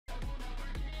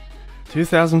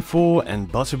2004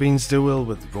 and Butterbean's duel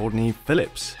with Rodney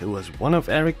Phillips, who was one of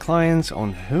Eric's clients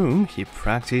on whom he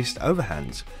practiced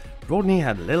overhands. Rodney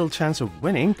had little chance of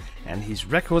winning, and his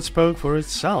record spoke for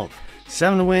itself: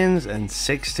 7 wins and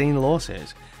 16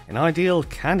 losses. An ideal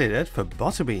candidate for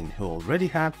Butterbean, who already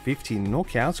had 50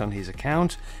 knockouts on his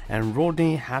account, and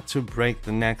Rodney had to break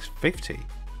the next 50.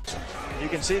 You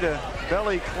can see the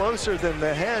belly closer than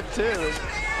the head too.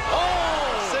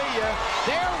 Oh, see ya.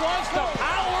 There was the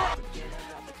power.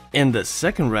 In the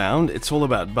second round, it's all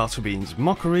about Butterbean's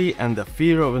mockery and the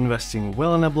fear of investing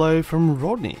well in a blow from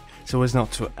Rodney, so as not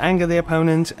to anger the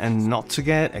opponent and not to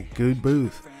get a good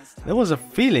booth. There was a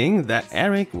feeling that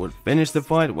Eric would finish the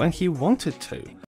fight when he wanted to.